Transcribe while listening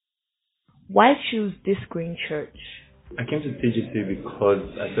Why choose this green church? I came to TGC because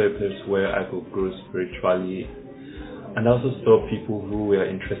I saw a place where I could grow spiritually, and I also saw people who were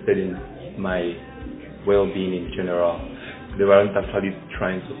interested in my well-being in general. They weren't actually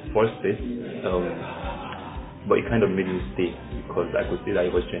trying to force it, but it kind of made me stay because I could see that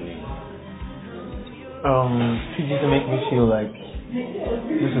it was genuine. TGC make me feel like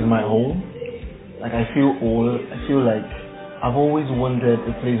this is my home. Like I feel old. I feel like I've always wanted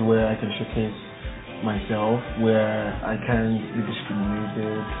a place where I can showcase myself, where I can be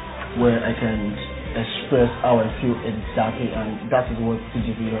discriminated, where I can express how I feel exactly, and that is what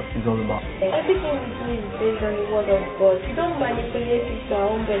TGC is all about. Everything we do is based on the word of God. We don't manipulate it to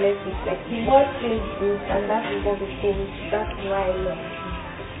our own benefit. Like the word feels good, and that is what we think. That's why I love it.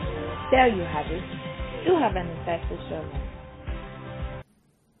 There you have it. Do have an insightful sermon.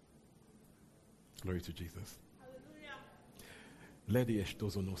 Glory to Jesus. Ledi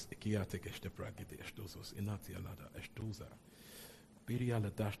estozonos ekiatek estepragide estozos inati alada estoza. Biri ala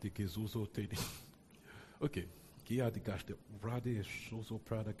dashti gezuzo tedi. Okay. Kia di gashte rade estozo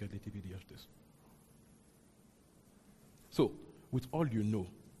prada gadeti bidiastes. So, with all you know,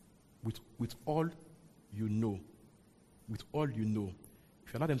 if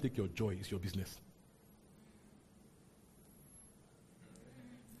you allow them take your joy, it's your business.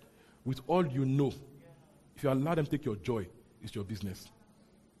 With all you know, if you allow them take your joy, it's your business.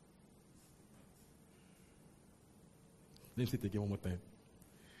 Let me say it again one more time.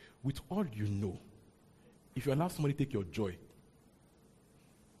 With all you know, if you allow somebody take your joy,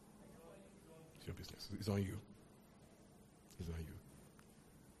 it's your business. It's on you. It's on you.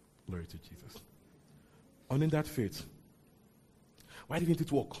 Glory to Jesus. And in that faith, why didn't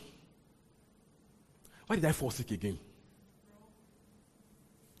it work? Why did I fall sick again?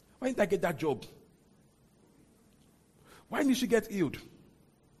 Why didn't I get that job? Why did she get healed?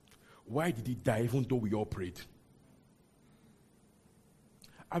 Why did he die even though we all prayed?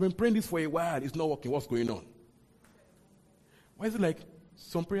 I've been praying this for a while. It's not working. What's going on? Why is it like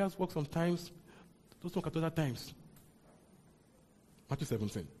some prayers work sometimes, those work at other times? Matthew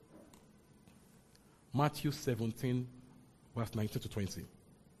 17. Matthew 17, verse 19 to 20.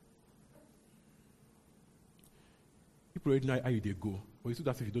 People already know how they go. But you see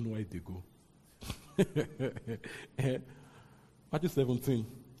that if you don't know why they go. Matthew 17,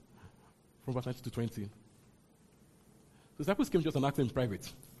 from verse 19 to 20. The disciples came just and asked him in private,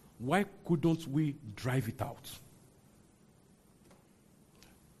 why couldn't we drive it out?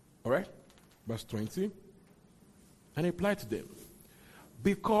 All right? Verse 20. And he replied to them,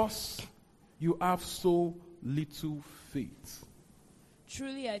 because you have so little faith.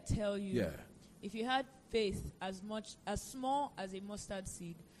 Truly I tell you, Yeah. if you had faith as small as a mustard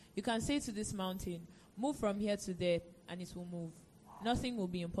seed, you can say to this mountain, move from here to there, and it will move. Nothing will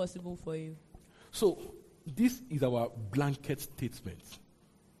be impossible for you. So, this is our blanket statement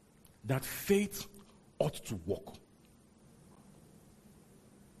that faith ought to work.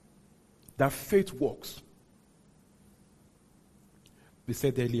 That faith works. We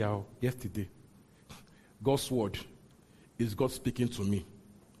said earlier, yesterday, God's word is God speaking to me.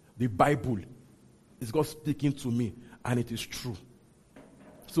 The Bible is God speaking to me, and it is true.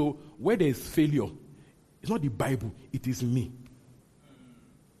 So, where there is failure, it's not the Bible, it is me.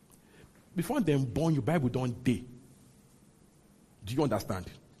 Before them born, your Bible don't day. Do you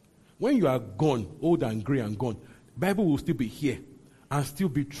understand? When you are gone, old and gray and gone, Bible will still be here and still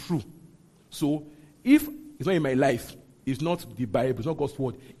be true. So, if it's not in my life, it's not the Bible, it's not God's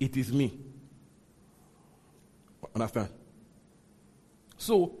word, it is me. Understand?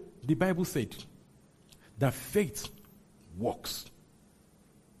 So, the Bible said that faith works.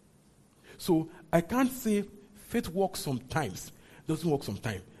 So, I can't say faith works sometimes, doesn't work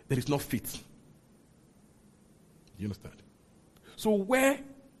sometimes. There is no faith. Do you understand? So where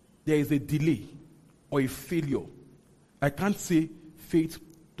there is a delay or a failure, I can't say faith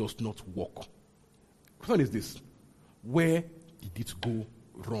does not work. The question is this: where did it go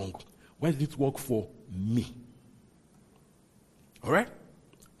wrong? Where did it work for me? All right?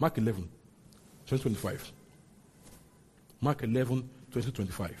 Mark 11, 2025. Mark 11,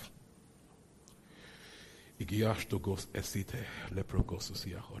 2025.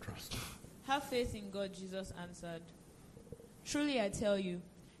 Have faith in God, Jesus answered. Truly I tell you,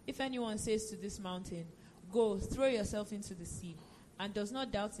 if anyone says to this mountain, go, throw yourself into the sea, and does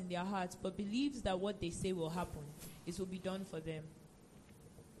not doubt in their hearts, but believes that what they say will happen, it will be done for them.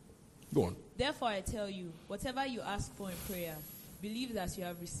 Go on. Therefore I tell you, whatever you ask for in prayer, believe that you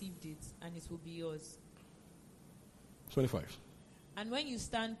have received it, and it will be yours. 25. And when you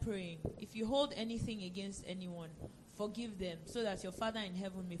stand praying, if you hold anything against anyone, forgive them, so that your Father in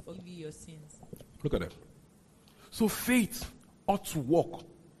heaven may forgive you your sins. Look at that. So faith ought to work.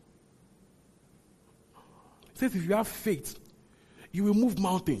 It says if you have faith, you will move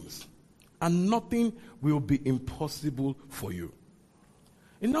mountains, and nothing will be impossible for you.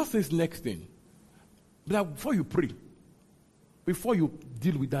 It now says next thing, but before you pray, before you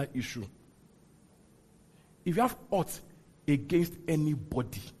deal with that issue, if you have aught against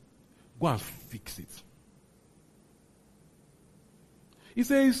anybody, go and fix it. He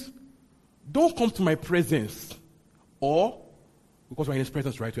says, don't come to my presence, or, because we're in his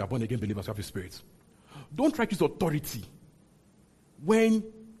presence, right, we are born again believers, we have the Spirit. Don't try to use authority when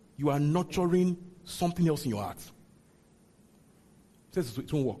you are nurturing something else in your heart. It says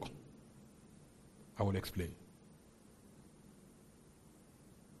it won't work. I will explain.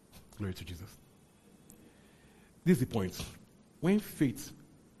 Glory to Jesus. This is the point. When faith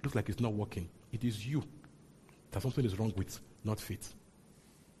looks like it's not working, it is you that something is wrong with, not faith.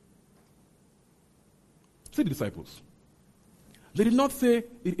 See the disciples. They did not say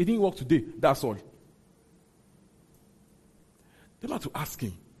it didn't work today, that's all. They had to ask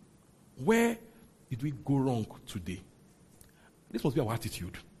him, where did we go wrong today? This must be our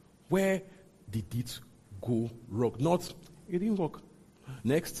attitude. Where did it go wrong? Not, it didn't work.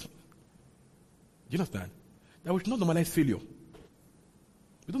 Next. Do you understand? That we should not normalize failure.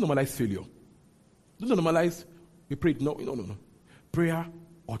 We don't normalize failure. We don't normalize, we prayed. No. Prayer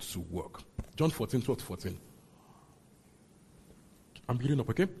ought to work. John 14, 12 to 14. I'm building up,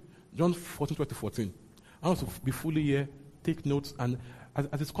 okay? John 14, 12 to 14. I want to be fully here, take notes, and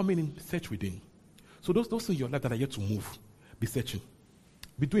as it's coming in, search within. So those in your life that are yet to move, be searching.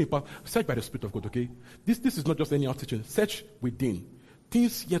 Be doing search by the Spirit of God, okay? This is not just any out teaching. Search within.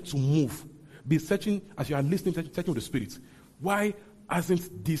 Things yet to move. Be searching as you are listening, searching with the Spirit. Why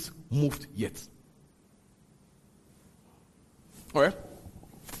hasn't this moved yet? All right?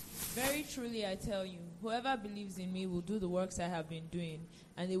 Very truly I tell you, whoever believes in me will do the works I have been doing,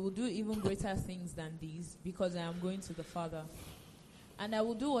 and they will do even greater things than these, because I am going to the Father. And I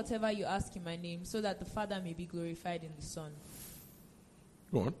will do whatever you ask in my name, so that the Father may be glorified in the Son.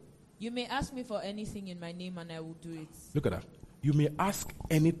 Go on. You may ask me for anything in my name, and I will do it. Look at that. You may ask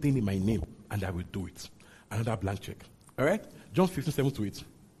anything in my name, and I will do it. Another blank check. All right? John 15, 7 to 8.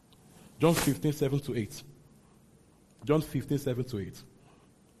 John 15, 7 to 8. John 15, 7 to 8.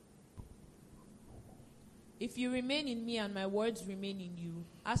 If you remain in me and my words remain in you,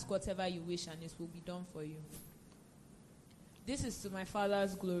 ask whatever you wish, and it will be done for you. This is to my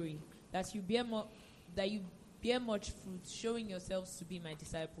Father's glory, that you bear much fruit, showing yourselves to be my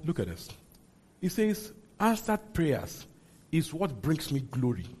disciples. Look at this. It says, answered prayers is what brings me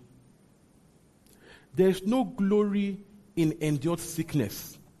glory. There is no glory in endured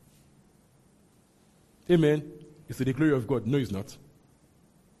sickness. Amen. Is it the glory of God? No, it's not.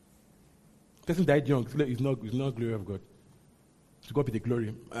 Person died young. It's not glory of God. To God be the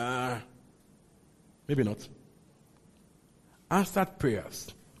glory. Maybe not. Answered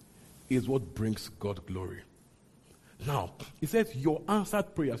prayers is what brings God glory. Now, it says your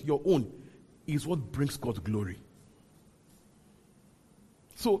answered prayers, your own, is what brings God glory.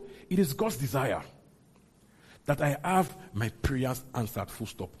 So, it is God's desire that I have my prayers answered, full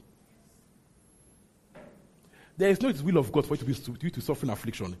stop. There is no will of God for you to suffer an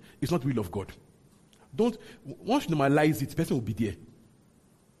affliction. It's not the will of God. Once you normalize it, the person will be there.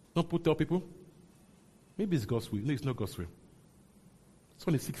 Don't tell people, maybe it's God's will. No, it's not God's will.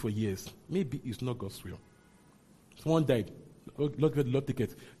 Someone is sick for years. Maybe it's not God's will. Someone died. Lord take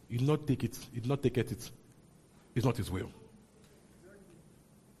it. He did not take it. He did not take it. It's not his will.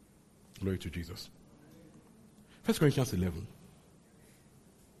 Glory to Jesus. 1 Corinthians 11.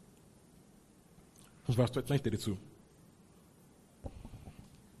 Verse 9:32.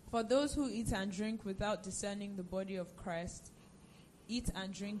 For those who eat and drink without discerning the body of Christ, eat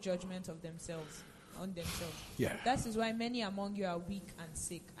and drink judgment on themselves. Yeah. That is why many among you are weak and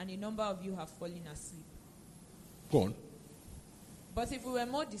sick, and a number of you have fallen asleep. Go on. But if we were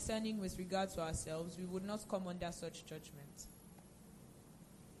more discerning with regard to ourselves, we would not come under such judgment.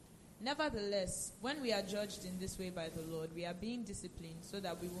 Nevertheless, when we are judged in this way by the Lord, we are being disciplined so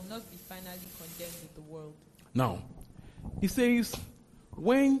that we will not be finally condemned with the world. Now, he says,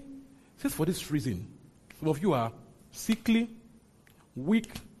 for this reason, some of you are sickly,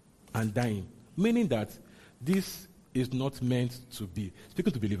 weak, and dying. Meaning that this is not meant to be.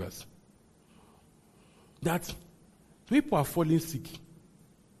 Speaking to believers. That people are falling sick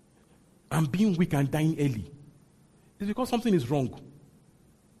and being weak and dying early. It's because something is wrong.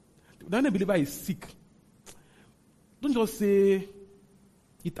 When a believer is sick, don't just say,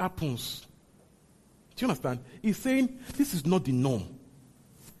 it happens. Do you understand? He's saying this is not the norm.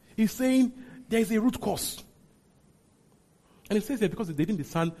 He's saying there is a root cause. And it says that because they didn't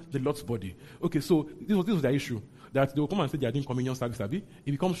discern the Lord's body. Okay, so this was their issue. That they will come and say they are doing communion service, It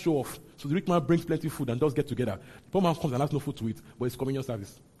becomes show off. So the rich man brings plenty of food and does get together. The poor man comes and has no food to eat, but it's communion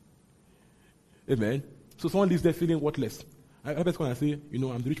service. Amen. So someone leaves there feeling worthless. I always come and say,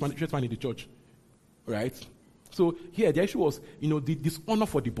 I'm the richest man in the church. Right? So here the issue was, the dishonor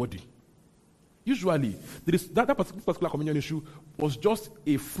for the body. Usually, that particular communion issue was just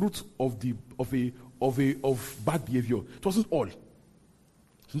a fruit of bad behavior. It wasn't all.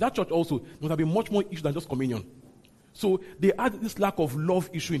 In that church also, there must have been much more issue than just communion. So they had this lack of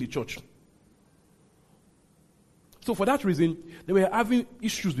love issue in the church. So for that reason, they were having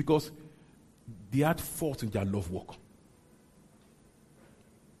issues because they had fault in their love walk.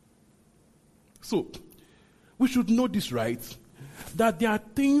 So, we should know this, right? That there are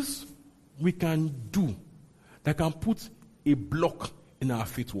things we can do that can put a block in our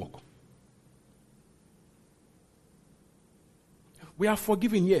faith walk. We are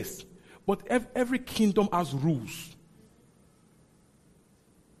forgiven, yes, but every kingdom has rules.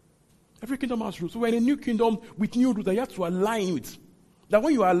 Every kingdom has rules. So we're in a new kingdom with new rules that you have to align with. That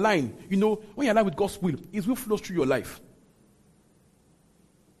when you align, when you align with God's will, His will flows through your life.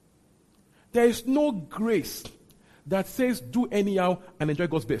 There is no grace that says do anyhow and enjoy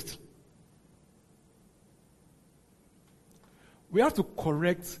God's best. We have to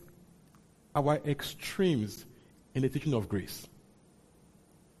correct our extremes in the teaching of grace.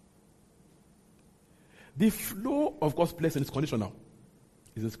 The flow of God's blessing is conditional.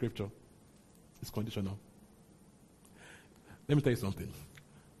 It's in Scripture. It's conditional. Let me tell you something.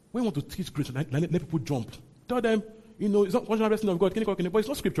 When you want to teach grace, let people jump. Tell them, it's not conditional blessing of God, but it's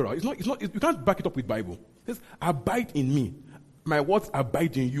not scriptural. It's not. You can't back it up with Bible. It says, abide in me. My words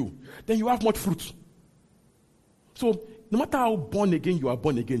abide in you. Then you have much fruit. So, no matter how born again you are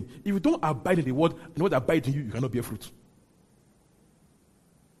born again, if you don't abide in the word, and the word abides in you, you cannot bear fruit.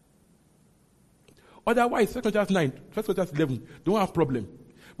 Otherwise, 1 Corinthians 9, 1 Corinthians 11, don't have problem.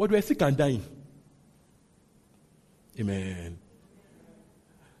 But we are sick and dying. Amen.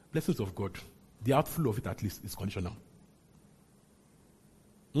 Blessings of God. The outflow of it at least is conditional.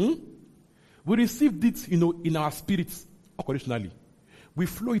 We received it, in our spirits unconditionally. We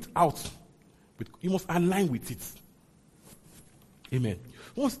flow it out. But you must align with it. Amen.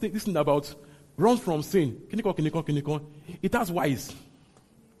 Once this thing about run from sin, it has wise.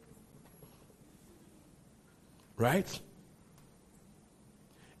 Right?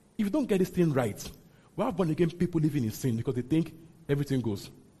 If you don't get this thing right, we have born again people living in sin because they think everything goes.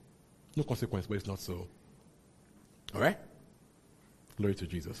 No consequence, but it's not so. All right? Glory to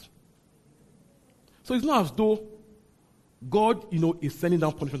Jesus. So it's not as though God, is sending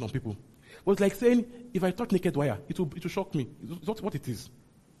down punishment on people. But it's like saying, if I touch naked wire, it will shock me. It's not what it is.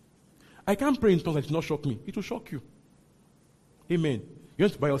 I can't pray in tongues and it will not shock me. It will shock you. Amen. You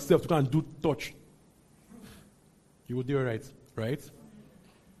want to by yourself to go and do touch. You will do it right. Right?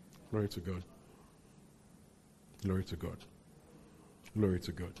 Glory to God. Glory to God. Glory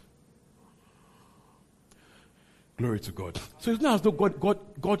to God. Glory to God. So it's not as though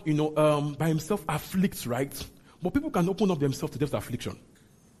God, by himself afflicts, right? But people can open up themselves to death's affliction.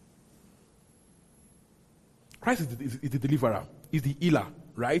 Christ is the deliverer, is the healer,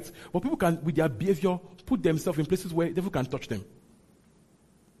 right? But people can, with their behavior, put themselves in places where the devil can touch them.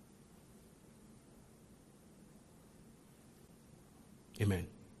 Amen.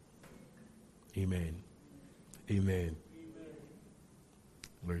 Amen. Amen.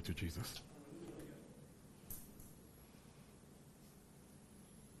 Glory to Jesus.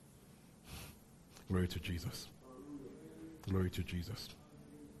 Glory to Jesus. Glory to Jesus.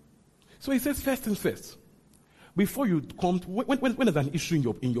 So he says, first things first. Before you come, when there's an issue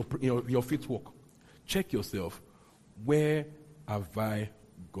in your faith walk, check yourself. Where have I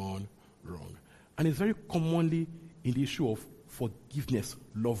gone wrong? And it's very commonly in the issue of forgiveness,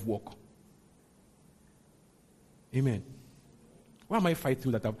 love walk. Amen. Why am I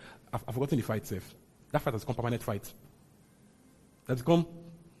fighting that? I've forgotten the fight safe. That fight has become permanent fight. That's become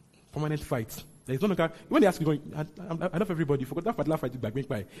permanent fight. There is no longer, when they ask you, I love everybody, you forgot that particular fight back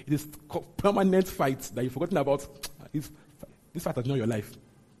by. It is permanent fight that you've forgotten about. This fight has not your life.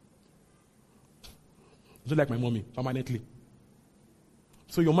 Just like my mommy, permanently.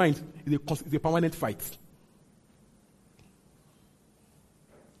 So your mind is a permanent fight.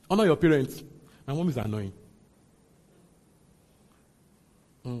 Honor your parents. My mom is annoying.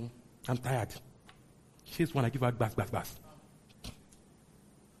 I'm tired. She's one I give her bass.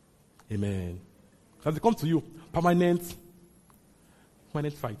 Amen. As they come to you, permanent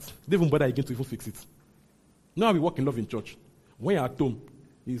fight. They don't even bother again to even fix it. Now we walk in love in church. When you're at home,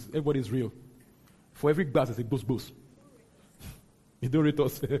 everybody's real. For every glass, there's a boss. You don't rate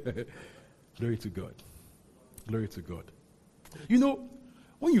us. Glory to God. Glory to God. You know,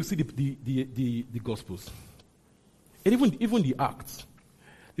 when you see the Gospels, and even the Acts,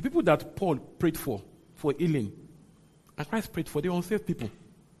 the people that Paul prayed for healing, and Christ prayed for, they were unsaved people.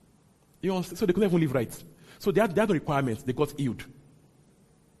 So they couldn't even live right. So they had no requirements. They got healed.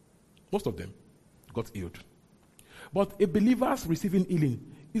 Most of them got healed. But a believer's receiving healing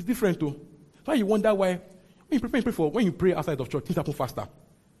is different too. So you wonder why, when you pray outside of church, things happen faster.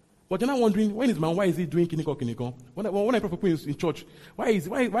 But you're not wondering, why is he doing kiniko? When I pray for people in church, why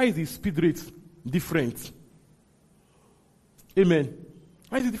is his speed rate different? Amen.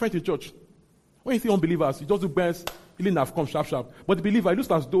 Why is it different in church? When you see unbelievers, you just do best, healing have come sharp. But the believer, it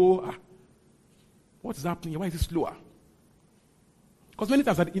looks as though, what is happening? Why is it slower? Because many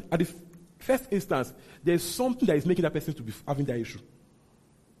times at the first instance, there is something that is making that person to be having that issue.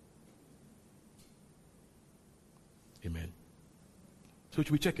 Amen. So we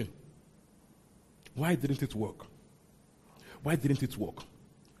should be checking. Why didn't it work? Why didn't it work?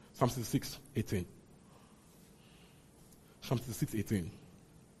 Psalm 66:18. Psalm 66:18.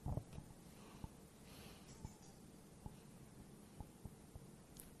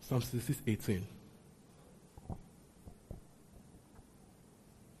 Psalm 66:18.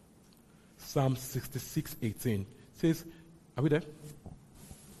 Psalm 66:18 says, are we there?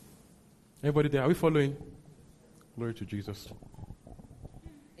 Everybody there? Are we following? Glory to Jesus.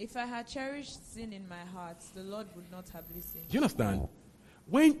 If I had cherished sin in my heart, the Lord would not have listened. Do you understand?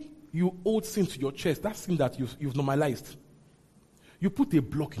 When you hold sin to your chest, that's sin that you've normalized. You put a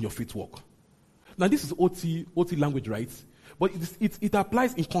block in your faith walk. Now this is OT language, right? But it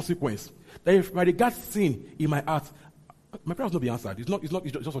applies in consequence. That if I regard sin in my heart, my prayer will not be answered. It's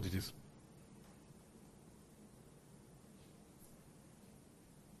just what it is.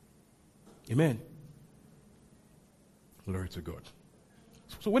 Amen. Glory to God.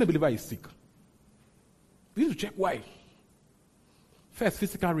 So when a believer is sick, you need to check why. First,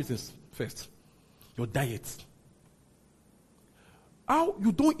 physical reasons. First, your diet. How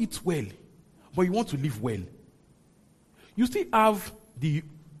you don't eat well, but you want to live well. You still have the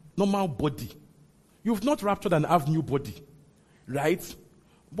normal body. You've not raptured and have new body, right?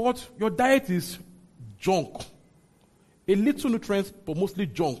 But your diet is junk. A little nutrients, but mostly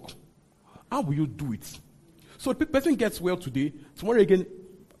junk. How will you do it? So the person gets well today, tomorrow again,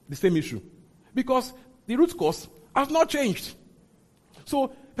 the same issue. Because the root cause has not changed. So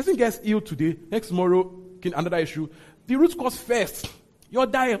person gets ill today, next tomorrow, another issue. The root cause first. Your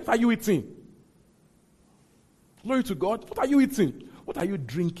diet, what are you eating? Glory to God. What are you eating? What are you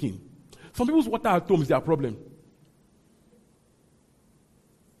drinking? Some people's water at home is their problem.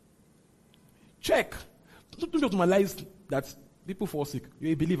 Check. Don't just normalize that people fall sick.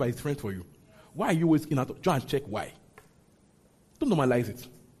 You're a believer, it's different for you. Why are you always in out? Try and check why. Don't normalize it.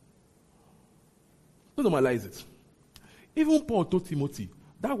 Don't normalize it. Even Paul told Timothy,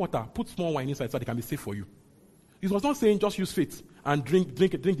 that water, put small wine inside so it can be safe for you. He was not saying just use faith and drink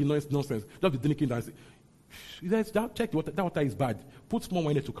the nonsense. Just be drinking that. He says, check the water. That water is bad. Put small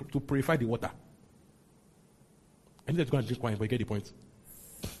wine to purify the water. I need to go and drink wine, but you get the point.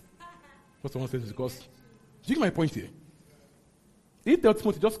 What someone says is because, do you get my point here? He tells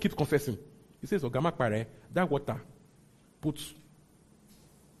Timothy, just keep confessing. He says, Ogama Pare, that water, put.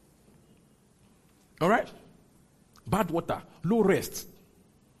 All right? Bad water, low rest.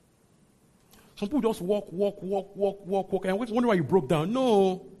 Some people just walk, and wonder why you broke down.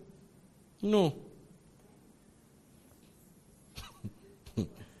 No.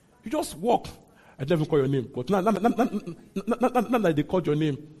 You just walk. I didn't even call your name, but not that they called your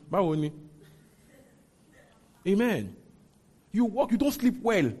name. Amen. You walk, you don't sleep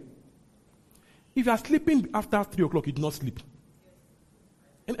well. If you are sleeping after 3 o'clock, you do not sleep.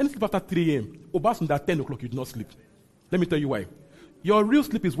 And any sleep after 3 a.m., Obasunda at 10 o'clock, you do not sleep. Let me tell you why. Your real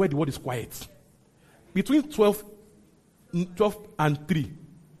sleep is where the world is quiet. Between 12 and 3,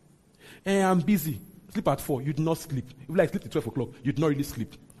 and I'm busy, sleep at 4, you do not sleep. If you sleep at 12 o'clock, you do not really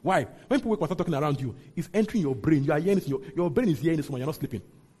sleep. Why? When people wake up and start talking around you, it's entering your brain. You are hearing it. Your brain is hearing this one. You're not sleeping.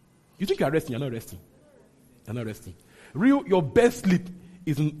 You think you are resting. You're not resting. You're not resting. Your best sleep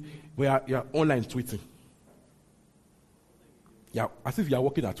is where you're online tweeting. Yeah, as if you are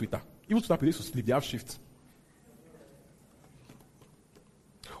working at Twitter. Even Twitter people to sleep. They have shifts.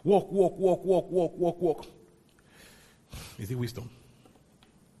 Walk. Is it wisdom?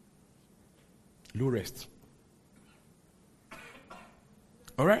 Low rest.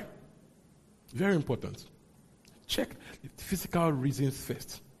 All right? Very important. Check the physical reasons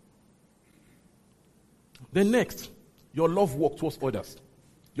first. Then next, your love walk towards others.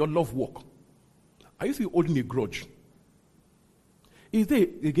 Your love walk. Are you still holding a grudge? Is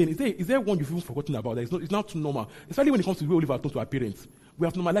there one you've even forgotten about? It's not too normal. Especially when it comes to the way we live at home to our parents. We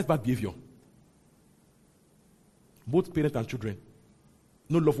have normalized bad behavior. Both parents and children.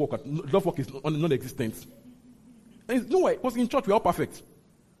 No love walk. Love walk is non-existent. And no way, because in church we're all perfect.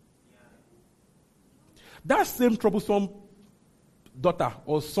 That same troublesome daughter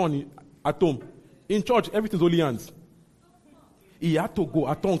or son at home, in church, everything's only hands. He had to go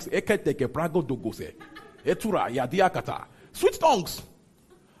at tongues. Sweet tongues.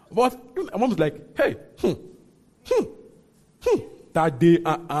 But my mom's like, hey, tade,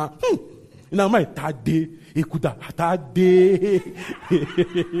 in our mind, tade, ikuda, tade.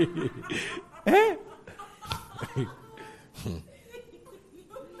 Eh?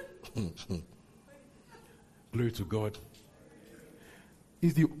 Glory to God.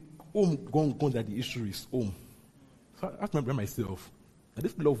 Is the home gone that the issue is home? So I have to remember myself that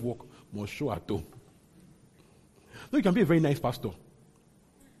this love walk must show at home. No, you can be a very nice pastor.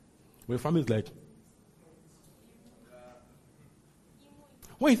 But your family is like,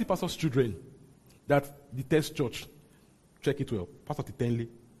 when you see pastor's children that detest church, check it well. Pastor Titenli,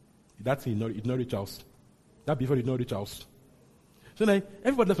 that's in not reach house. That before did not reach house. So like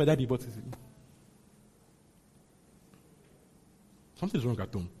everybody loves my daddy, but something's wrong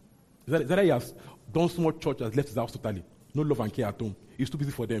at home. Is that he has done so much church has left his house totally? No love and care at home. He's too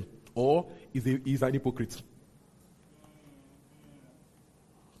busy for them. Or he's an hypocrite.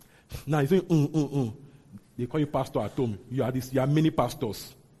 Now he's saying, They call you pastor at home. You are many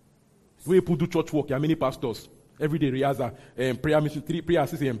pastors. When people do church work, you are many pastors. Every day, Riaza, prayer meeting, prayer at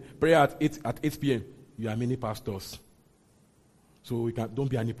 6 a.m., prayer at 8 p.m. You are many pastors. So don't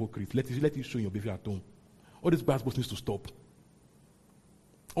be an hypocrite. Let it show in your behavior at home. All this bad needs to stop.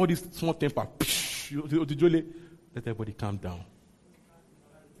 All this small temper, let everybody calm down.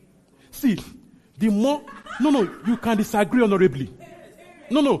 See, the more, you can disagree honorably.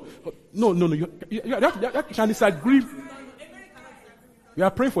 No, you can disagree. We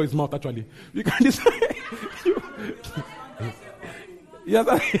are praying for his mouth, actually. You can disagree. Yes,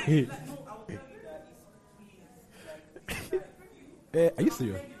 are you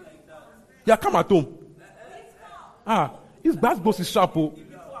serious? Yeah, come at home. His bad boss is sharp.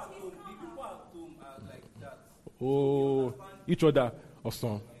 Oh, each other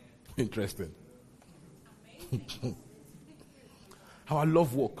awesome. Interesting. Our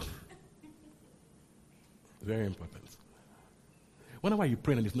love walk. Very important. Whenever you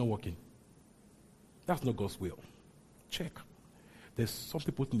pray and it's not working, that's not God's will. Check. There's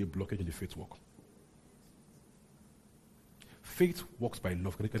something putting a blockage in the faith walk. Faith walks by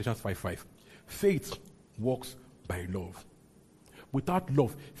love. Galatians 5:5. Faith walks by love. Without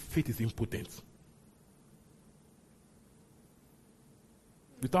love, faith is impotent.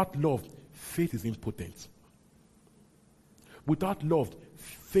 Without love, faith is impotent. Without love,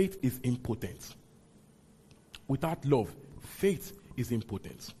 faith is impotent. Without love, faith is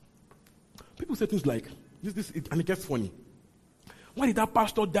impotent. People say things like, this, and it gets funny. Why did that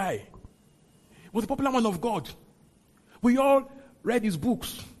pastor die? He was a popular man of God. We all read his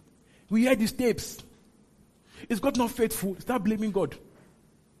books. We heard his tapes. Is God not faithful? Start blaming God.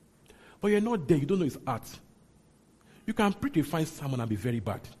 But you're not there. You don't know his heart. You can preach a fine sermon and be very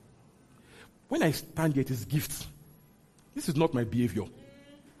bad. When I stand here, it is gifts. This is not my behavior.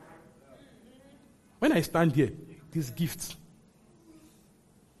 When I stand here, it is gifts.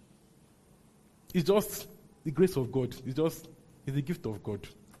 It's just the grace of God. It's the gift of God.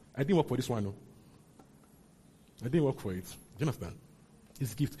 I didn't work for this one. No. I didn't work for it. Do you understand?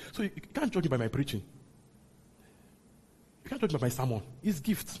 It's gift. So you can't judge me by my preaching. You can't judge me by my sermon. It's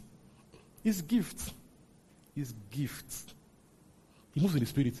gift. It's gift. It's gift. He moves in the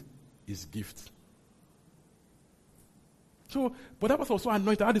spirit. It's gift. So, but that person was so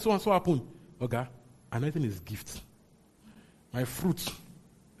anointed. How did so and so happen? Okay, anointing is gift. My fruit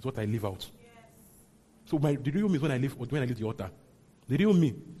is what I live out. Yes. So the real me is when I live the altar. The real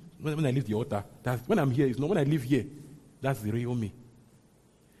me when I leave the altar. That's when I'm here. It's not when I live here. That's the real me.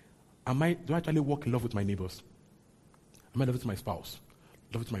 Do I actually walk in love with my neighbors? Am I in love with my spouse?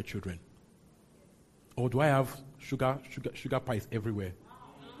 Love with my children? Or do I have sugar pies everywhere?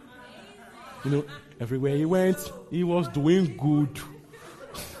 Everywhere he went, he was doing good.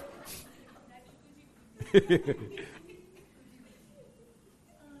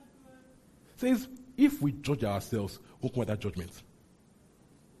 Says, if we judge ourselves, we'll come with that judgment.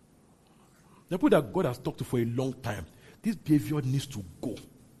 The people that God has talked to for a long time, this behavior needs to go.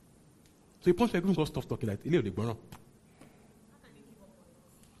 So he points to everyone, God stop talking like,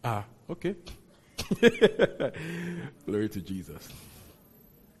 okay. Glory to Jesus.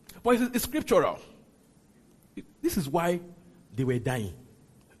 But it's scriptural. This is why they were dying.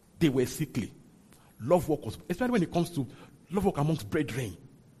 They were sickly. Love work was, especially when it comes to love work amongst brethren.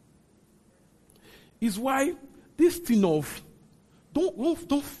 Is why this thing of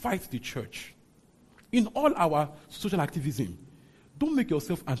don't fight the church. In all our social activism, don't make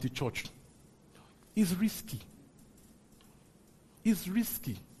yourself anti-church. It's risky. It's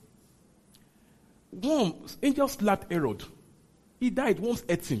risky. Once, angel slapped Herod. He died, once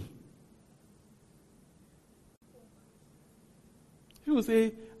ate him. People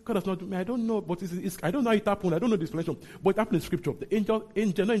say, God does not do me. I don't know, but I don't know how it happened. I don't know the explanation. But it happened in scripture. The angel, not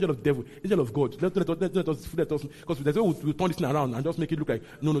angel of the devil, angel of God. Let us, because there's a way we'll turn this thing around and just make it look like,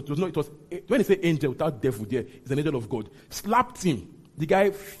 no, it was not, it was, when they say angel without devil there, it's an angel of God. Slapped him. The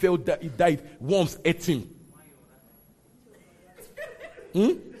guy fell, he died, worms ate him.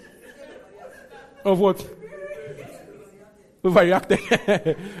 Of what?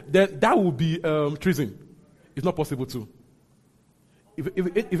 Overreacted. Then that would be treason. It's not possible to.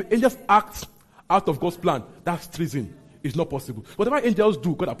 If angels act out of God's plan, that's treason. It's not possible. Whatever angels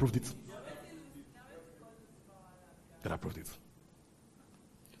do, God approved it. God approved it.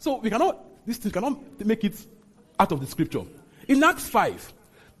 So this thing cannot make it out of the scripture. In Acts 5,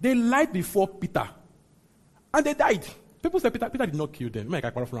 they lied before Peter, and they died. People say Peter did not kill them.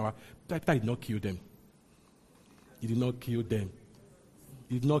 Peter did not kill them. He did not kill them.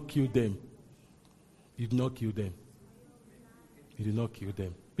 He did not kill them. He did not kill them. He did not kill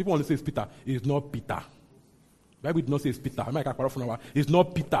them. People want to say it's Peter. It is not Peter. The Bible did not say it's Peter. It's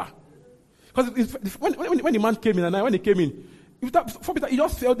not Peter. Because when the man came in, and when he came in, for Peter, he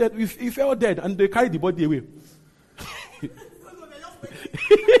just fell dead. He fell dead, and they carried the body away.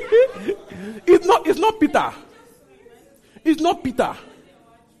 It's not Peter. It's not Peter.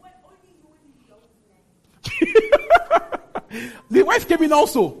 The wife came in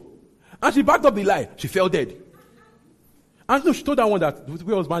also, and she backed up the lie. She fell dead. And no, she told that one that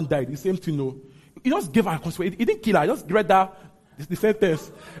the husband died. The same thing, no. He just gave her a consequence. He didn't kill her. He just read that the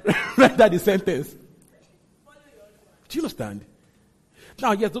sentence. Read that the sentence. Do you understand?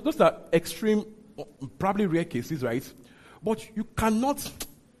 Now, yes, those are extreme, probably rare cases, right? But you cannot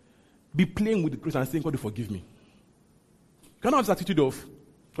be playing with the grace and saying, God, forgive me. You cannot have this attitude of,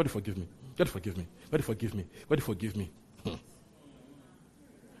 God, forgive me. God, forgive me. God, forgive me. God, forgive me.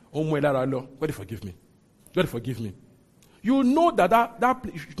 God, forgive me. God, forgive me. You know that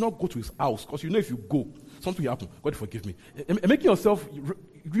place, you should not go to his house, because you know if you go, something will happen. God, forgive me. And making yourself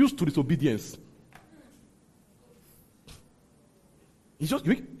used to disobedience. It's just,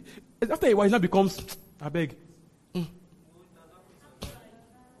 after a while, it now becomes, I beg.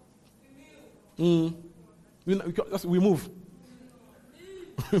 We move.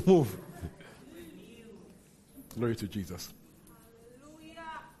 We move. Glory to Jesus.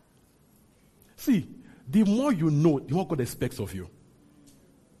 See, the more you know, the more God expects of you.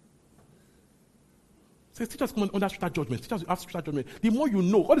 Says teachers come under spiritual judgment. Teachers have spiritual judgment. The more you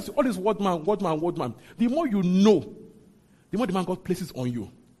know, all this word man. The more you know, the more the man God places on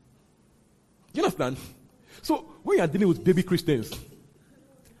you. You understand? So when you are dealing with baby Christians,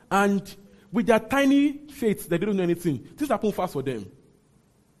 and with their tiny faith, they don't know anything, things happen fast for them.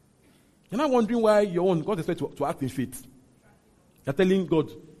 You're not wondering why your own God expects to act in faith. You're telling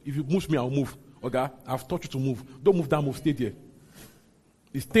God, if you move me, I'll move. Okay, I've taught you to move. Don't move that, move, stay there.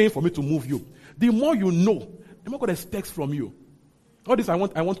 It's staying for me to move you. The more you know, the more God expects from you. All this, I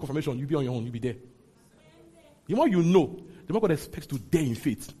want confirmation. You be on your own, you be there. The more you know, the more God expects to dare in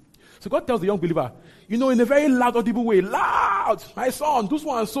faith. So God tells the young believer, in a very loud, audible way, loud, my son, do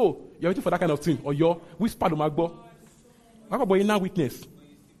so and so. You're waiting for that kind of thing. Or you're whisper to Magbo. Magbo, you now witness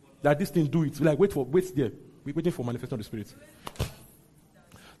that this thing do it. Like, wait there. We're waiting for manifestation of the Spirit.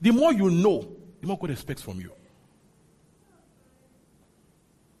 The more you know, the more God expects from you.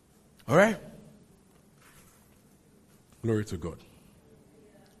 All right? Glory to God.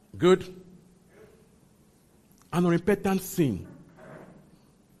 Good. An unrepentant sin.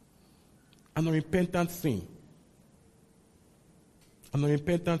 An unrepentant sin. An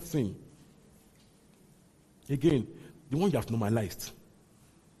unrepentant sin. Again, the one you have normalized.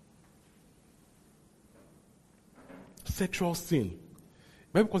 Sexual sin.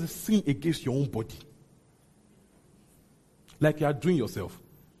 Maybe because it's sin against your own body. Like you are doing yourself.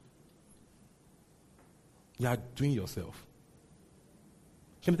 You are doing yourself.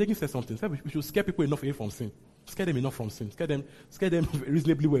 Can I take you say something? We should scare people enough away from sin. Scare them enough from sin. Scare them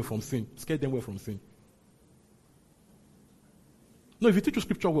reasonably well from sin. Scare them well from sin. No, if you teach your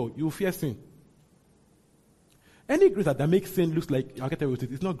scripture well, you will fear sin. Any grace that makes sin looks like, I'll get away with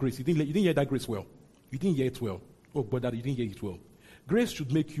it. It's not grace. You didn't hear that grace well. You didn't hear it well. Oh, but that you didn't hear it well. Grace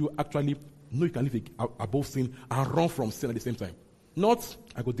should make you actually know you can live above sin and run from sin at the same time. Not,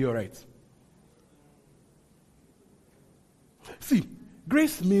 I go do all right. See,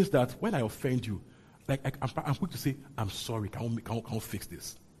 grace means that when I offend you, like I'm quick to say, I'm sorry, can we fix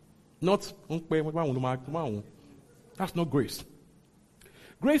this? Not, that's not grace.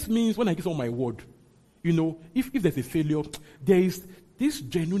 Grace means when I give someone my word, if there's a failure, there is this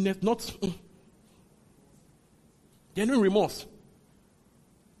genuineness, not genuine remorse.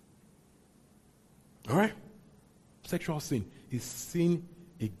 All right? Sexual sin is sin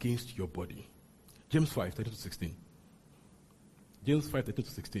against your body. James 5:13-16. James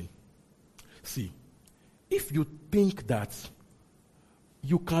 5:13-16. See, if you think that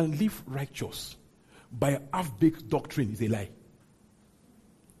you can live righteous by half-baked doctrine, is a lie.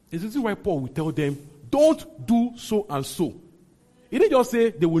 This is why Paul will tell them, don't do so and so. He didn't just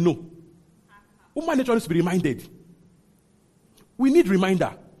say they will know. Human nature needs to be reminded. We need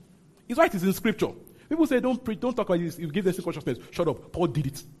reminder. It's why it is in scripture. People say don't preach, don't talk about this. You give them sin consciousness. Shut up. Paul did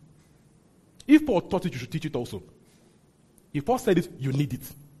it. If Paul taught it, you should teach it also. If Paul said it, you need it.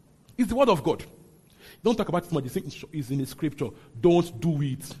 It's the word of God. Don't talk about it much. It's in the scripture. Don't do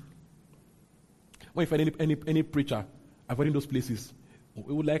it. When you find any preacher avoiding those places,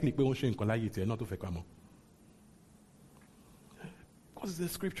 we would likely pay on shame not to fake ammo. Because it's in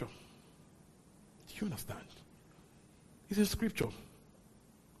scripture. Do you understand? It's in scripture.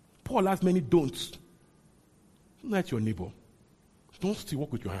 Paul has many don'ts. Don't hurt your neighbor. Don't still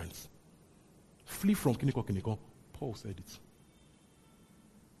walk with your hands. Flee from kiniko. Paul said it.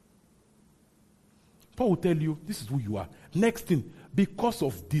 Paul will tell you, this is who you are. Next thing, because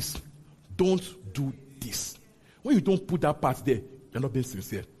of this, don't do this. When you don't put that part there, you're not being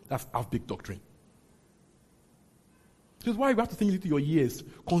sincere. That's half-baked doctrine. This is why you have to think into your ears.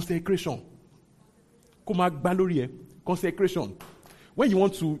 Consecration. Consecration. When you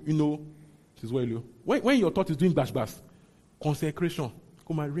want to, this is when your thought is doing bash, consecration.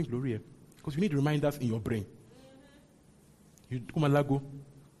 Ring glory. Because you need reminders in your brain. You lago.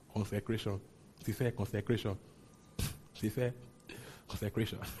 Consecration. Consecration.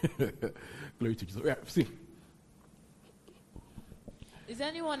 Consecration. Glory to Jesus. Yeah, see. Is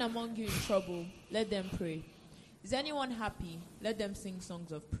anyone among you in trouble? Let them pray. Is anyone happy? Let them sing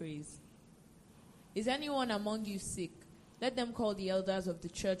songs of praise. Is anyone among you sick? Let them call the elders of the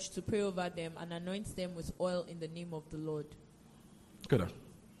church to pray over them and anoint them with oil in the name of the Lord. Good.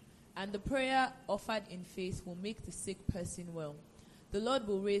 And the prayer offered in faith will make the sick person well. The Lord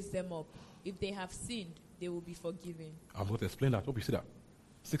will raise them up. If they have sinned, they will be forgiven. I'm going to explain that. Hope you see that.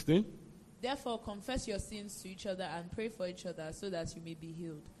 16. Therefore, confess your sins to each other and pray for each other so that you may be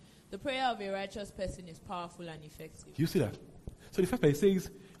healed. The prayer of a righteous person is powerful and effective. You see that? So the first part says,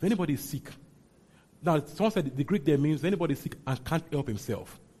 if anybody is sick, now someone said the Greek there means anybody is sick and can't help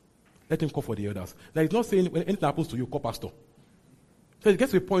himself, let him call for the elders. Now it's not saying when anything happens to you, call pastor. So it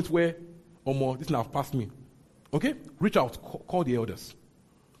gets to a point where, this now passed me. Okay? Reach out, call the elders.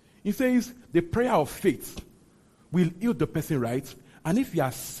 He says the prayer of faith will heal the person, right? And if you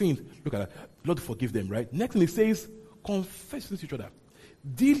are sinned, look at that, Lord forgive them, right? Next thing he says, confess to each other.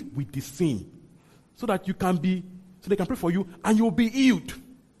 Deal with the sin so that they can pray for you and you'll be healed.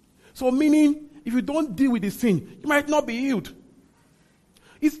 So meaning, if you don't deal with the sin, you might not be healed.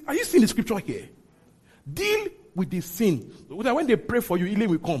 Are you seeing the scripture here? Deal with the sin. When they pray for you, healing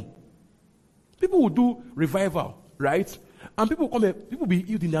will come. People will do revival, right? And people will be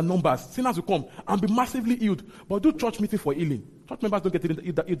healed in their numbers. Sinners will come and be massively healed. But do church meeting for healing. Church members don't get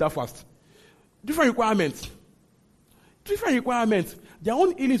healed that fast. Different requirements. Their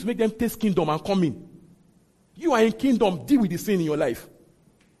own healings make them taste kingdom and come in. You are in kingdom, deal with the sin in your life.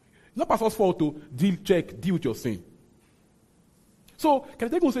 It's not pastor's fault to deal with your sin. So, can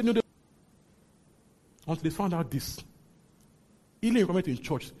I take one say, until they found out this, healing requirement in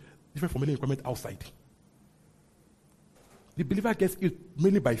church different from healing requirement outside. The believer gets healed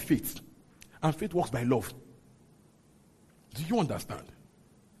mainly by faith, and faith works by love. Do you understand?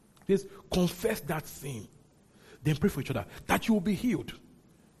 Please confess that sin, then pray for each other that you will be healed.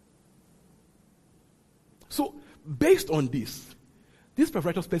 So, based on this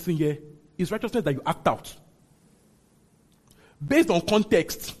righteous person here is righteousness that you act out. Based on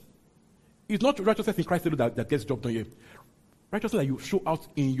context, it's not righteousness in Christ that gets the job done here. Righteousness that you show out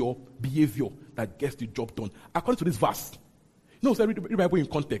in your behavior that gets the job done. According to this verse. No, so read the Bible in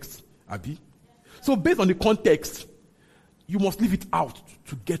context, Abi. So based on the context, you must leave it out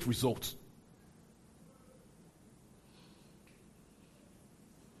to get results.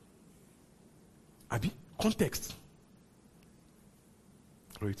 Abi, context.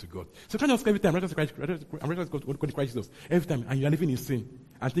 Glory to God. So can't just every time, I'm righteous going to Christ Jesus. Every time, and you are living in sin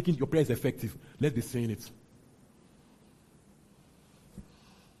and thinking your prayer is effective. Let's be saying it.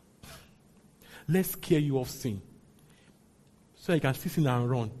 Let's scare you of sin. So you can see sin and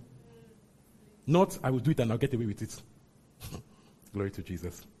run. Not, I will do it and I'll get away with it. Glory to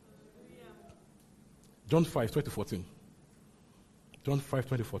Jesus. John 5, 20-14. John 5,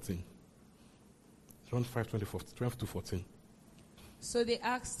 20-14. John 5, 12-14. So they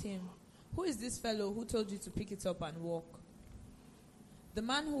asked him, "Who is this fellow who told you to pick it up and walk?" The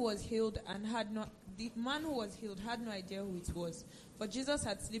man who was healed had no idea who it was, for Jesus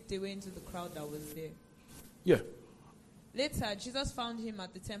had slipped away into the crowd that was there. Yeah. Later, Jesus found him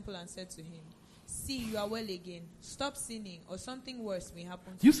at the temple and said to him, "See, you are well again. Stop sinning, or something worse may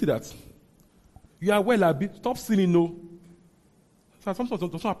happen to you." You see that? You are well, Abby. Stop sinning, no. Something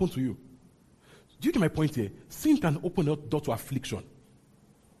does not happen to you. Do you get my point here? Sin can open the door to affliction.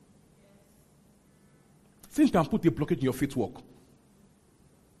 Sin can put a blockage in your faith walk.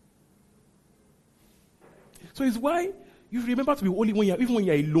 So it's why you remember to be holy even when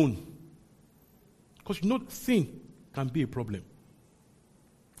you're alone. Because you know sin can be a problem.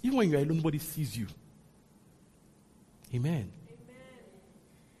 Even when you're alone, nobody sees you. Amen.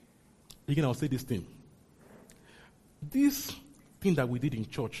 Again, I'll say this thing. This thing that we did in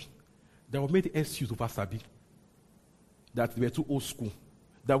church, that we made excuse over Sabi, that we were too old school,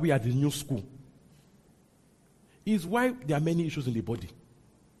 that we are the new school, is why there are many issues in the body.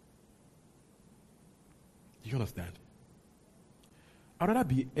 Do you understand? I'd rather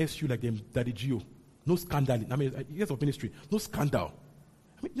be SU like them, Daddy Gio. No scandal. I mean, years of ministry, no scandal.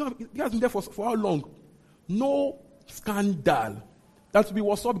 I mean, you know, he has been there for how long? No scandal. That to be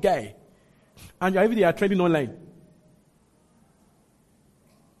what's up guy. And you're every day trending online.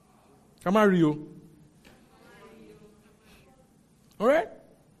 Come on, Rio. Alright?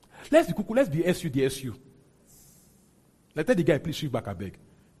 Let's be cuckoo, let's be SU the SU. Let's tell the guy, please shift back, I beg.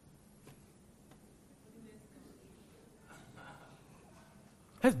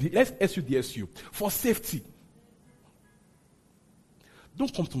 Let's SU the SU. For safety.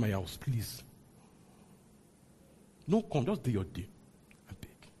 Don't come to my house, please. No, come, just do your day. I beg.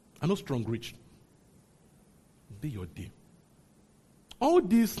 I'm not strong rich. Do your day. All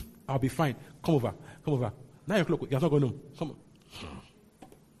this, I'll be fine. Come over. 9 o'clock, you're not going home. Come on.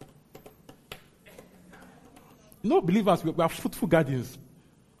 You know, believers, we are fruitful gardens.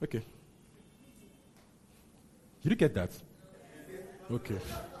 Okay. Did you get that? Okay.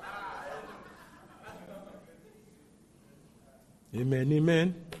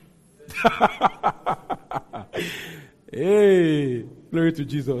 Amen. Hey, glory to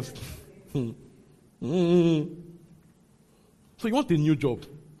Jesus. So you want a new job,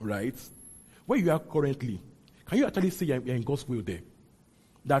 right? Where you are currently, can you actually say you're in God's will there?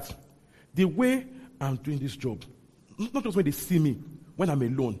 That the way I'm doing this job, not just when they see me, when I'm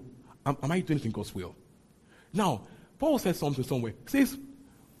alone, am I doing it in God's will? Now, Paul says something somewhere. He says,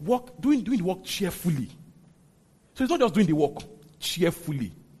 doing the work cheerfully. So it's not just doing the work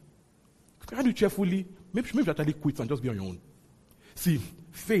cheerfully. If you can't do it cheerfully, maybe you actually quit and just be on your own. See,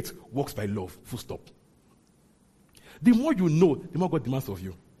 faith works by love, full stop. The more you know, the more God demands of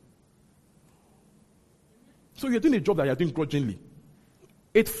you. So you're doing a job that you're doing grudgingly,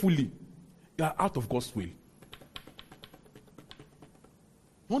 hatefully. You are out of God's will.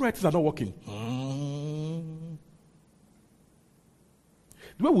 One way things are not working.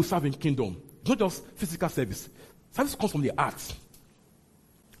 The way we serve in kingdom, it's not just physical service. Service comes from the heart.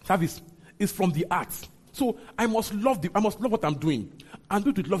 Service is from the heart. So I must love what I'm doing and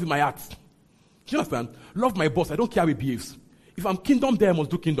do it with love in my heart. Do you understand? Love my boss. I don't care how he behaves. If I'm kingdom there, I must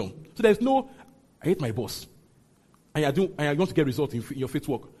do kingdom. So there's no, I hate my boss. And you want to get results in your faith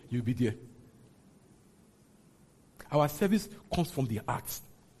work, you'll be there. Our service comes from the heart.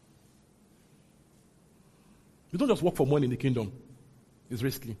 You don't just work for money in the kingdom. It's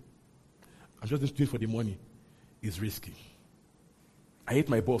risky. I'm just doing it for the money. It's risky. I hate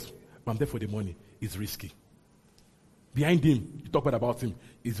my boss, but I'm there for the money. It's risky. Behind him, you talk bad about him.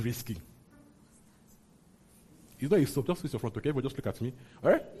 It's risky. It's not a stop. Just face your front, okay? But just look at me.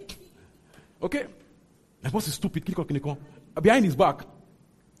 All right? Okay? My boss is stupid. Behind his back,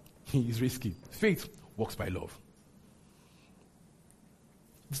 he is risky. Faith works by love.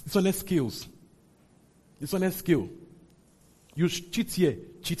 It's on skills. It's on a skill. You cheat here,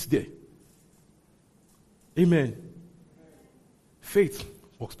 cheat there. Amen. Faith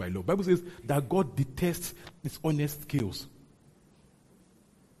works by love. Bible says that God detests dishonest skills.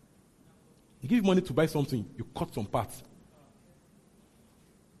 You give money to buy something, you cut some parts.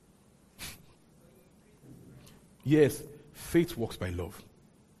 Yes, faith works by love.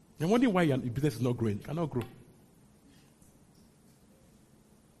 You're wondering why your business is not growing. It cannot grow.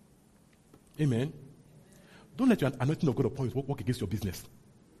 Amen. Don't let your anointing of God upon you work against your business.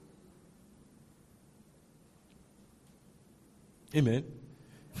 Amen.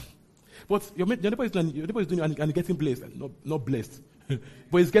 But your neighbor is doing and getting blessed, not blessed.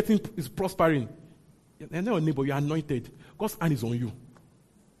 But it's prospering. And your neighbor, you're anointed. God's hand is on you.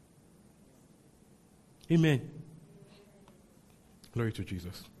 Amen. Glory to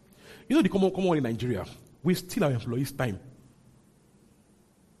Jesus. You know the common one in Nigeria? We steal our employees' time.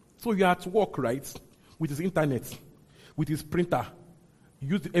 So you're at work, right? With his internet, with his printer.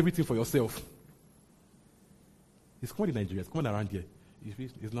 You use everything for yourself. It's common in Nigeria. It's common around here.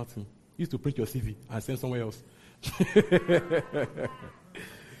 It's nothing. You used to print your CV and send somewhere else.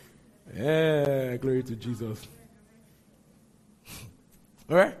 Yeah, glory to Jesus.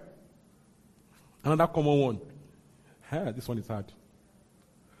 All right? Another common one. This one is hard.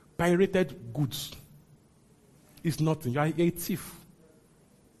 Pirated goods. It's nothing. You're a thief.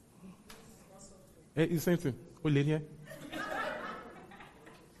 It's the same thing.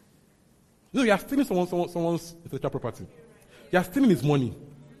 No, you are stealing someone's intellectual property. You are stealing his money.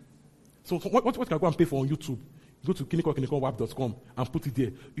 So what can I go and pay for on YouTube? You go to clinicalwap.com and put it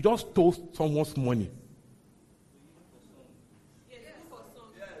there. You just stole someone's money.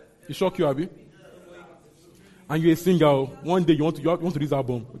 It shock you, Abby? And you're a singer. One day you want to release this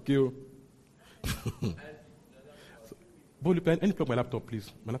album. Okay. But any plug my laptop,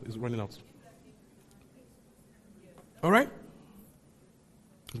 please. My laptop is running out. All right?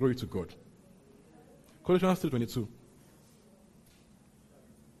 Glory to God. Colossians 3:22.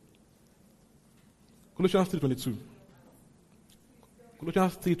 Colossians 3:22.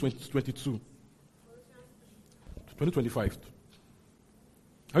 Colossians 3:22. 20:25.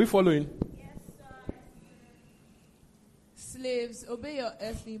 Are you following? Yes, sir. Slaves, obey your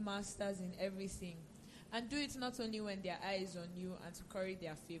earthly masters in everything, and do it not only when their eye is on you and to curry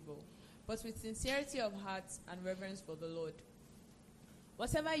their favor, but with sincerity of heart and reverence for the Lord.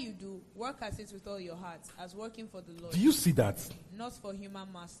 Whatever you do, work at it with all your heart, as working for the Lord. Do you see that? Not for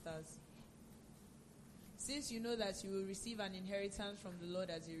human masters. Since you know that you will receive an inheritance from the Lord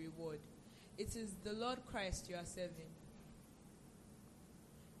as a reward. It is the Lord Christ you are serving.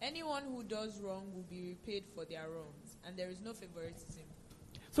 Anyone who does wrong will be repaid for their wrongs, and there is no favoritism.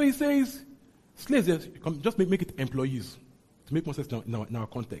 So he says, slaves, just make it employees, to make more sense in our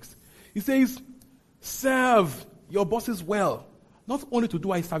context. He says, serve your bosses well, not only to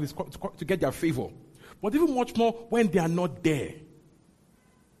do eye service to get their favor, but even much more when they are not there.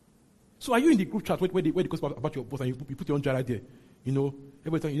 So are you in the group chat where they goes about your boss and you put your own jar right there? You know,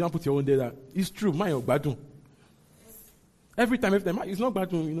 every time you don't put your own there. It's true, mine is bad. Every time, it's not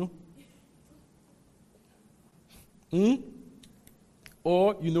bad, you know.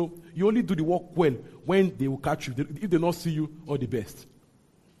 Or, you know, you only do the work well when they will catch you. If they not see you, all the best.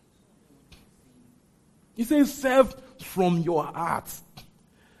 He says, serve from your heart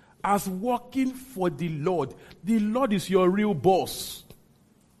as working for the Lord. The Lord is your real boss.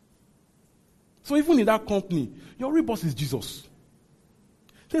 So even in that company, your real boss is Jesus.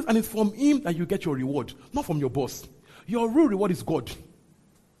 He says, and it's from him that you get your reward, not from your boss. Your real reward is God.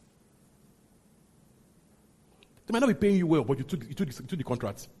 They might not be paying you well, but you took the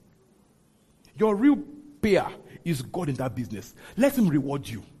contract. Your real payer is God in that business. Let him reward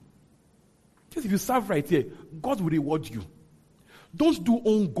you. Just if you serve right here, God will reward you. Don't do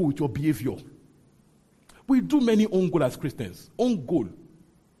own goal with your behavior. We do many own goal as Christians. Own goal.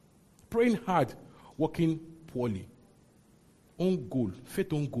 Praying hard, working poorly. Own goal.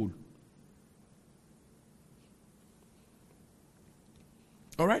 Faith own goal.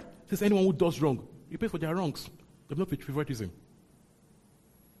 All right? Says anyone who does wrong, you pay for their wrongs. There's no favoritism.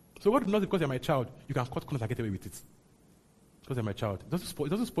 So what not because you're my child, you can cut corners and get away with it. Because you're my child. It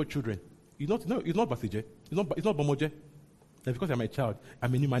doesn't spoil children. It's not Basije. It's not Bomoje. And because you're my child,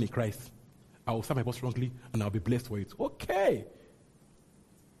 I'm a new man in Christ. I will serve my boss wrongly and I'll be blessed for it. Okay.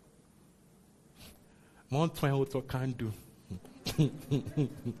 Mount Twain can do.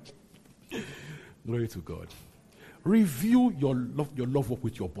 Glory to God. Review your love work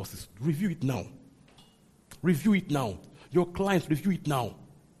with your bosses. Review it now. Review it now. Your clients, review it now.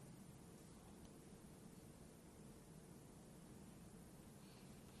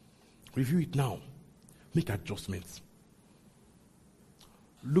 Review it now. Make adjustments.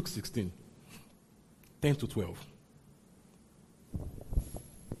 Luke 16, 10 to 12.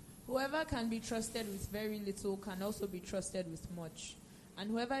 Whoever can be trusted with very little can also be trusted with much. And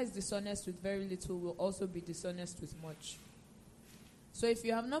whoever is dishonest with very little will also be dishonest with much. So if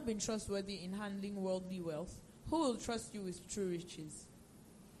you have not been trustworthy in handling worldly wealth, who will trust you with true riches?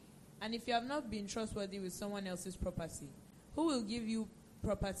 And if you have not been trustworthy with someone else's property, who will give you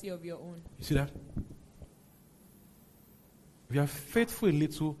property of your own? You see that? If you are faithful in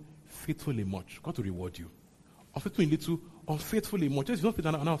little, faithful in much, God will reward you. Unfaithful in little, unfaithful in much. If you don't fit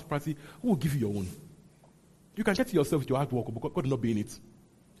another property, who will give you your own? You can get it yourself with your hard work, but God will not be in it.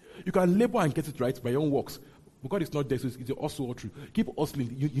 You can labor and get it right by your own works. But God is not there, so it's also all true. Keep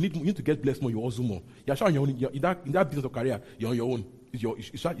hustling. You need to get blessed more, you hustle more. You're sure on your own, in that business or career, you're on your own.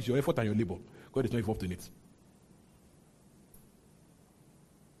 It's your effort and your labor. God is not involved in it.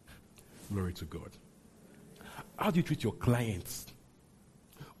 Glory to God. How do you treat your clients?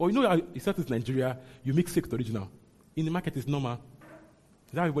 Or you know, you said in Nigeria, you make fake original. In the market, it's normal.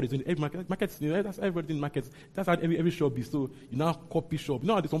 That's everybody's doing. Every market, that's everybody in markets. That's how every shop is. So you now copy shop. You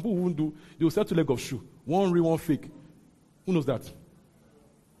know, some people won't do. They will sell 2 legs of shoe, one real, one fake. Who knows that?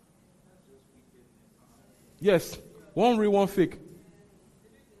 Yes, one real, one fake.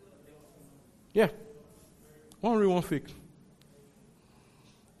 Yeah, one real, one fake.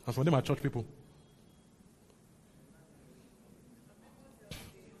 And some of them are church people.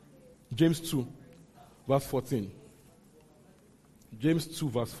 James 2, verse 14. James 2,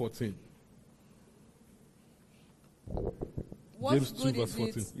 verse 14. James 2, verse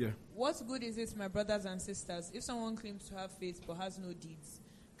 14. Yeah. What good is it, my brothers and sisters, if someone claims to have faith but has no deeds?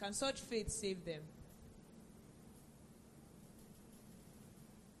 Can such faith save them?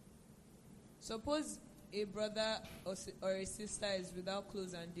 Suppose a brother or a sister is without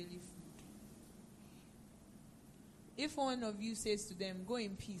clothes and daily food. If one of you says to them, go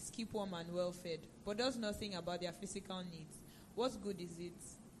in peace, keep warm and well fed, but does nothing about their physical needs, what good is it?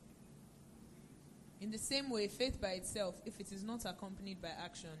 In the same way, faith by itself, if it is not accompanied by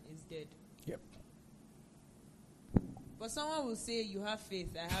action, is dead. Yep. But someone will say, you have faith,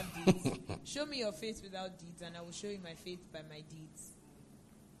 I have deeds. Show me your faith without deeds, and I will show you my faith by my deeds.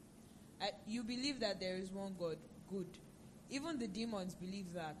 You believe that there is one God. Good. Even the demons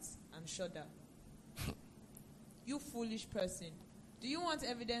believe that and shudder. You foolish person. Do you want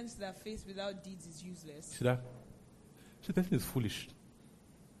evidence that faith without deeds is useless? See that? See, that thing is foolish.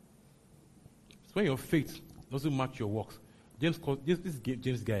 So when your faith doesn't match your works, James calls this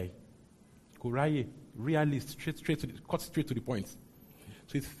James guy, realist, cut straight to the point.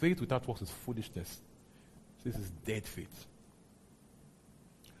 So his faith without works is foolishness. So this is dead faith.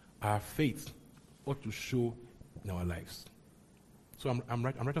 Our faith ought to show in our lives. So I'm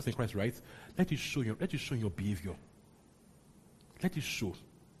righteous in Christ, right? Let it show in your behavior. Let it show.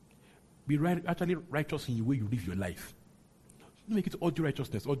 Be actually righteous in the way you live your life. Don't make it audio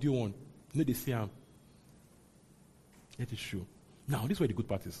righteousness, audio one. You know they say, let it show. Now, this is where the good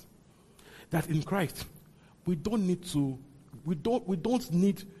part is. That in Christ, we don't need, to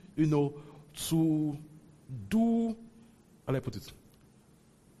do, how do I put it?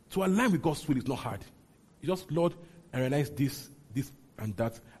 To align with God's will is not hard. You just, Lord, I realize this, and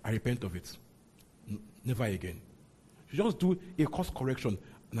that, I repent of it. Never again. You just do a course correction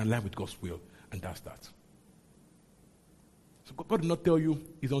and align with God's will, and that's that. So God will not tell you,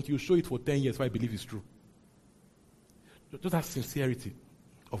 it's until you show it for 10 years why I believe it's true. Just that sincerity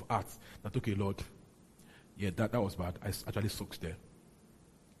of heart that, okay, Lord, yeah, that was bad. I actually sucked there.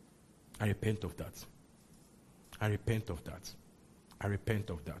 I repent of that. I repent of that. I repent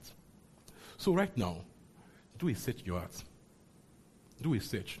of that. So right now, do a search in your heart. Do a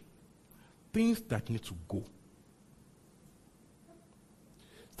search. Things that need to go.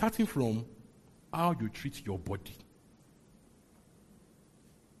 Starting from how you treat your body.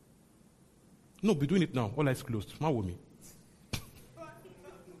 No, be doing it now. All eyes closed. Smile with me.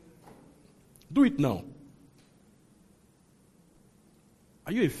 Do it now.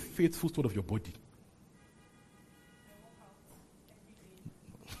 Are you a faithful steward of your body?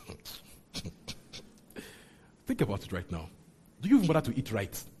 Think about it right now. Do you even bother to eat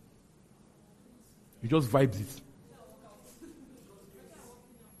right? You just vibes it.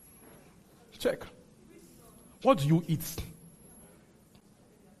 Check. What do you eat?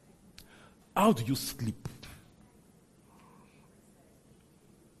 How do you sleep?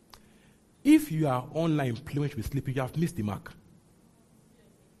 If you are online playing with sleeping, you have missed the mark.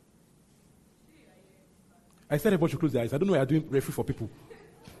 I said everybody should close their eyes. I don't know why you're doing referee for people.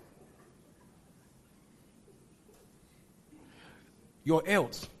 Your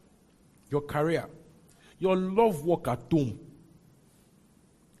health, your career, your love work at home.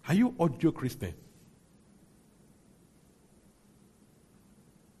 Are you audio Christian?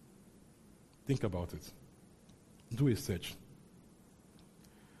 Think about it. Do a search.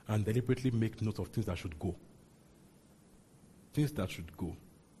 And deliberately make note of things that should go. Things that should go.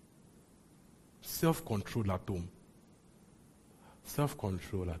 Self-control at home.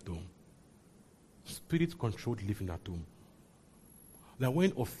 Self-control at home. Spirit-controlled living at home. That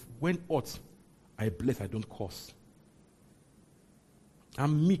when ought I bless, I don't curse.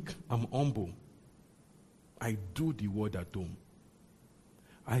 I'm meek, I'm humble. I do the word at home.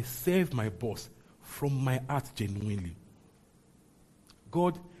 I serve my boss from my heart genuinely.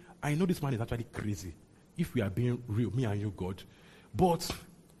 God, I know this man is actually crazy. If we are being real, me and you, God. But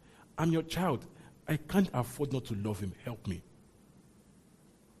I'm your child. I can't afford not to love him. Help me.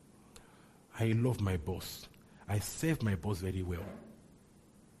 I love my boss. I serve my boss very well.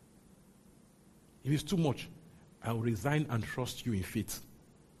 If it's too much, I will resign and trust you in faith.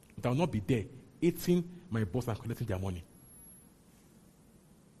 But I will not be there eating my boss and collecting their money.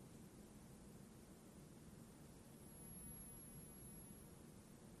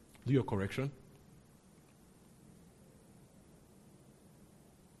 Do your correction.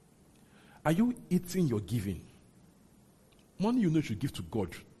 Are you eating your giving? Money you know you should give to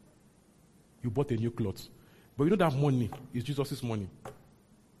God. You bought a new cloth. But you know that money is Jesus' money.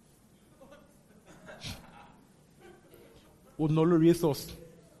 Oh, no, raise us.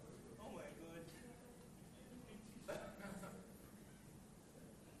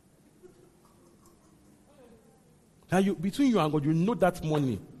 Now between you and God, you know that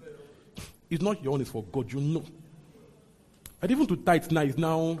money is not your own, it's for God, you know. And even to tithe now is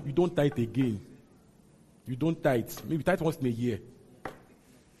now, you don't tithe again. You don't tithe. Maybe tithe once in a year.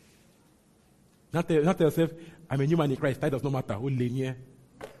 Not tell yourself, I'm a new man in Christ, tithe does not matter. Oh, linear.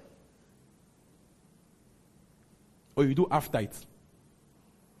 Or you do half tithe.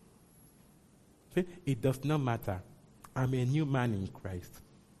 Say, it does not matter. I'm a new man in Christ.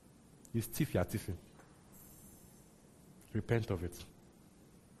 You thief, you are thieving. Repent of it.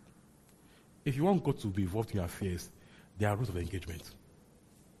 If you want God to be involved in your affairs, there are rules of engagement.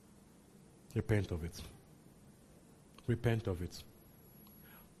 Repent of it. Repent of it.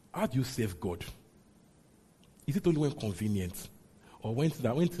 How do you save God? Is it only when convenient? Or when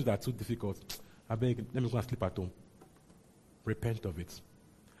things are too difficult? I beg, let me go and sleep at home. Repent of it.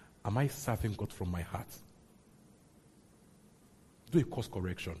 Am I serving God from my heart? Do a course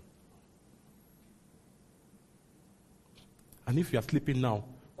correction. And if you are sleeping now,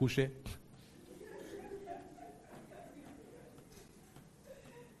 Kushe,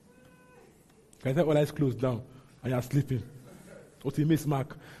 can I say all eyes closed down and you are sleeping? What you miss,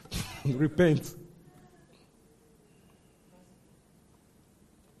 Mark? Repent.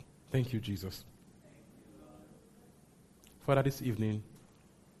 Thank you, Jesus. Father, this evening,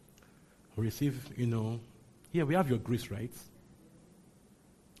 we receive, here we have your grace, right?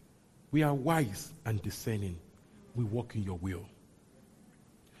 We are wise and discerning. We walk in your will.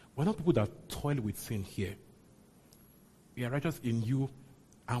 We're not people that toil with sin here. We are righteous in you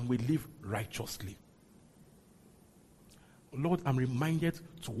and we live righteously. Lord, I'm reminded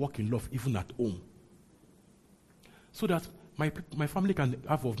to walk in love even at home. So that my family can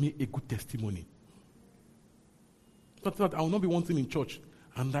have of me a good testimony. So that I will not be one thing in church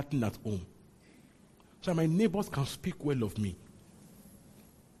and that thing at home. So that my neighbors can speak well of me.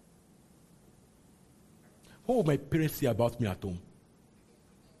 What will my parents say about me at home?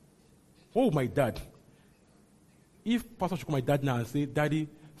 What will my dad? If pastor should call my dad now and say, Daddy,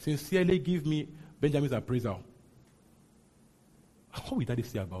 sincerely give me Benjamin's appraisal. What will Daddy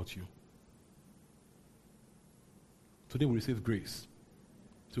say about you? Today we receive grace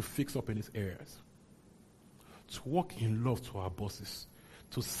to fix up in these areas. To walk in love to our bosses.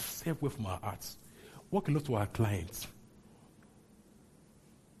 To serve well from our hearts. Walk in love to our clients.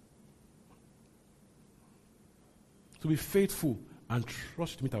 To be faithful and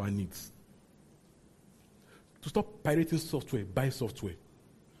trust to meet our needs. To stop pirating software, buy software.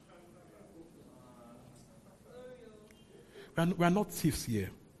 We are not thieves here.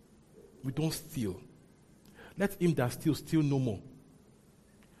 We don't steal. Let him that steals steal no more.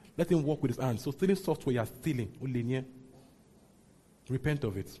 Let him walk with his hands. So stealing software, you are stealing. Only repent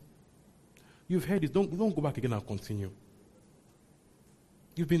of it. You've heard it. Don't go back again and continue.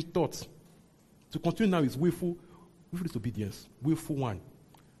 You've been taught. To continue now is willful disobedience. Willful one.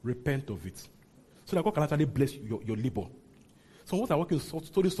 Repent of it. So that God can actually bless your labor. Some of us are working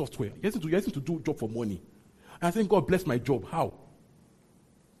stolen software. You have to do a job for money. And I think God bless my job. How?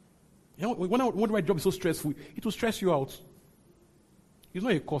 When my job is so stressful, it will stress you out. It's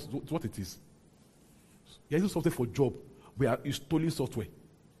not a cost, it's what it is. You're using software for job, where you stolen software.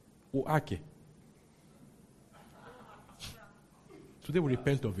 Okay. Today we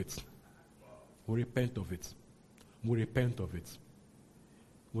repent of it. We repent of it. We repent of it.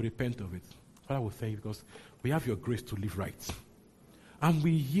 We repent of it. Father, we thank you because we have your grace to live right. And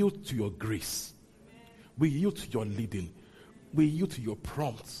we yield to your grace. We yield to your leading. We yield to your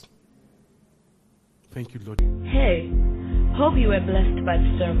prompts. Thank you, Lord. Hey, hope you were blessed by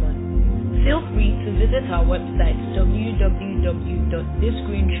the sermon. Feel free to visit our website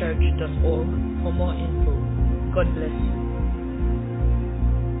www.thisgreenchurch.org for more info. God bless you.